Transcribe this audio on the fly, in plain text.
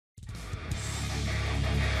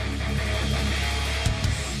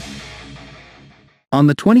On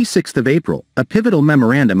the 26th of April, a pivotal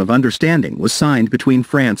Memorandum of Understanding was signed between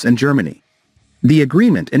France and Germany. The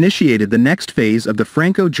agreement initiated the next phase of the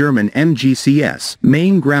Franco-German MGCS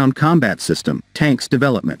main ground combat system tanks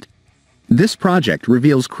development. This project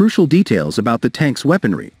reveals crucial details about the tank's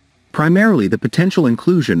weaponry, primarily the potential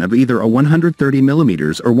inclusion of either a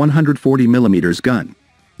 130mm or 140mm gun.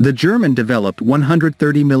 The German-developed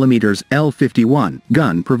 130mm L51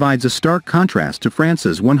 gun provides a stark contrast to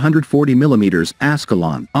France's 140mm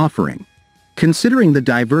ASCALON offering. Considering the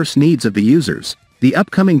diverse needs of the users, the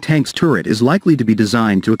upcoming tank's turret is likely to be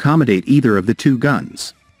designed to accommodate either of the two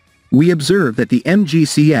guns. We observe that the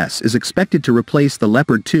MGCS is expected to replace the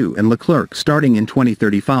Leopard 2 and Leclerc starting in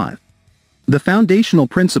 2035. The foundational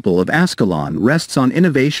principle of ASCALON rests on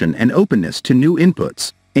innovation and openness to new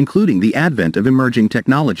inputs, including the advent of emerging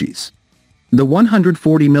technologies. The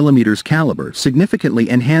 140mm caliber significantly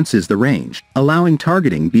enhances the range, allowing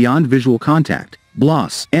targeting beyond visual contact,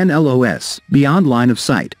 BLOS, NLOS, beyond line of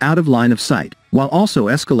sight, out of line of sight, while also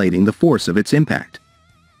escalating the force of its impact.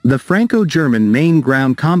 The Franco-German Main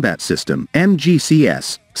Ground Combat System,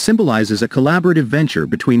 MGCS, symbolizes a collaborative venture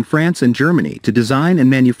between France and Germany to design and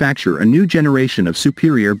manufacture a new generation of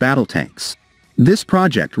superior battle tanks. This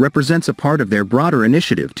project represents a part of their broader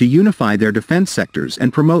initiative to unify their defense sectors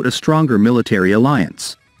and promote a stronger military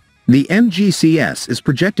alliance. The MGCS is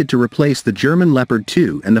projected to replace the German Leopard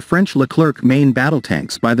 2 and the French Leclerc main battle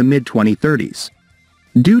tanks by the mid-2030s.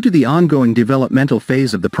 Due to the ongoing developmental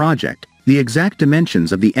phase of the project, the exact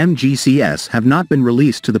dimensions of the MGCS have not been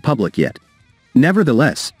released to the public yet.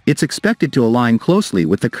 Nevertheless, it's expected to align closely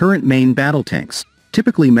with the current main battle tanks,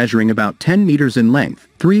 typically measuring about 10 meters in length,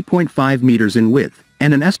 3.5 meters in width,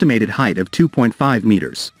 and an estimated height of 2.5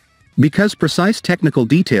 meters. Because precise technical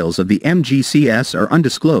details of the MGCS are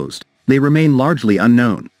undisclosed, they remain largely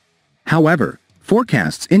unknown. However,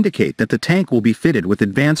 forecasts indicate that the tank will be fitted with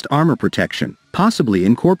advanced armor protection, possibly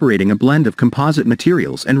incorporating a blend of composite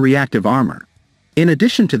materials and reactive armor. In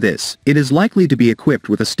addition to this, it is likely to be equipped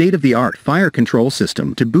with a state-of-the-art fire control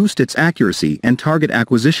system to boost its accuracy and target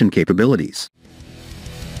acquisition capabilities.